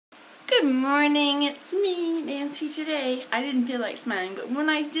Good morning, it's me, Nancy, today. I didn't feel like smiling, but when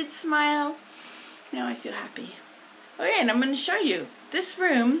I did smile, now I feel happy. Okay, and I'm going to show you. This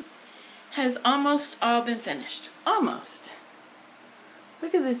room has almost all been finished. Almost.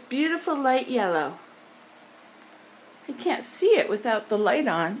 Look at this beautiful light yellow. I can't see it without the light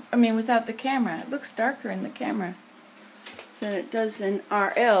on. Without the camera. It looks darker in the camera than it does in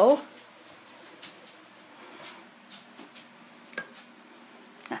RL.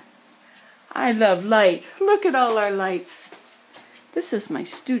 I love light. Look at all our lights. This is my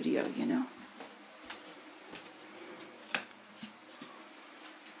studio, you know.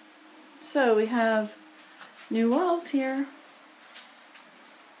 So we have new walls here.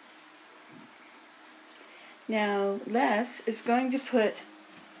 Now Les is going to put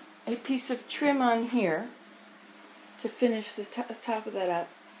a piece of trim on here to finish the top of that up.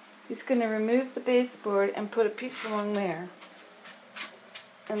 He's going to remove the baseboard and put a piece along there.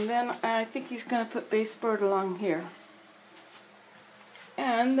 And then I think he's going to put baseboard along here.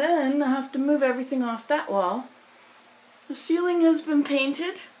 And then I'll have to move everything off that wall. The ceiling has been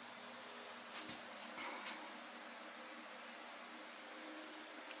painted.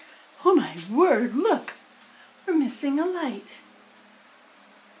 Oh my word, look! We're missing a light.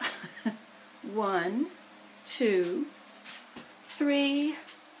 1, 2, 3,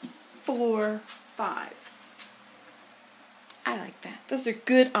 4, 5. I like that. Those are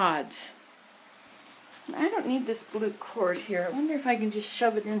good odds. I don't need this blue cord here. I wonder if I can just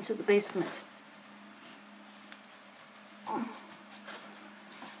shove it into the basement.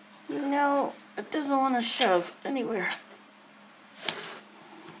 No, it doesn't want to shove anywhere.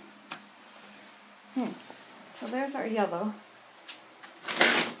 So there's our yellow.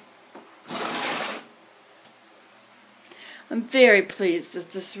 I'm very pleased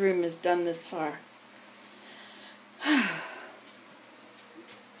that this room is done this far.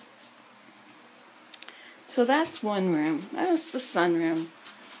 So that's one room. That's the sunroom.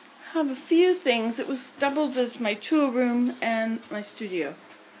 I have a few things. It was doubled as my tool room and my studio.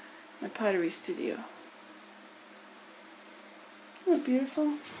 My pottery studio. Isn't that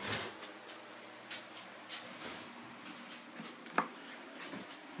beautiful?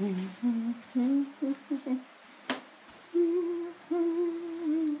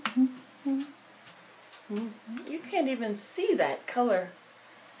 You can't even see that color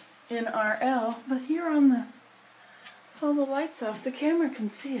in RL, but here on all the lights off, the camera can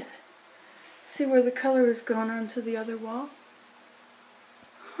see it. See where the color is going onto the other wall?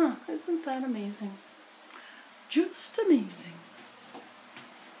 Huh, isn't that amazing? Just amazing.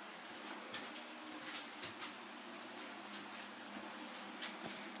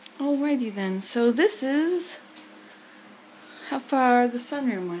 Alrighty then, so this is how far the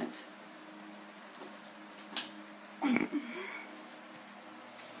sunroom went.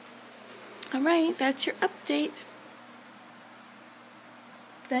 Alright, that's your update.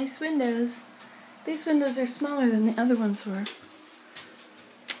 Nice windows. These windows are smaller than the other ones were.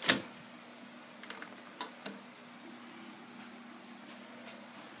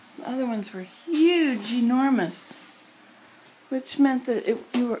 The other ones were huge, enormous, which meant that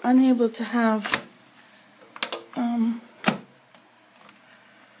you were unable to have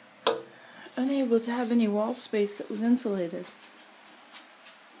any wall space that was insulated.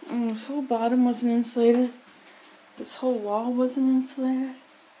 And this whole bottom wasn't insulated. This whole wall wasn't insulated.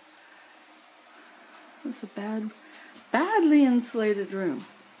 It was a badly insulated room.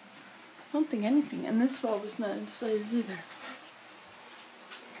 I don't think anything. And this wall was not insulated either.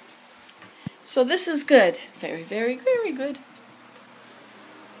 So this is good. Very, very, very good.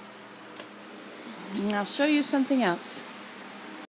 And I'll show you something else.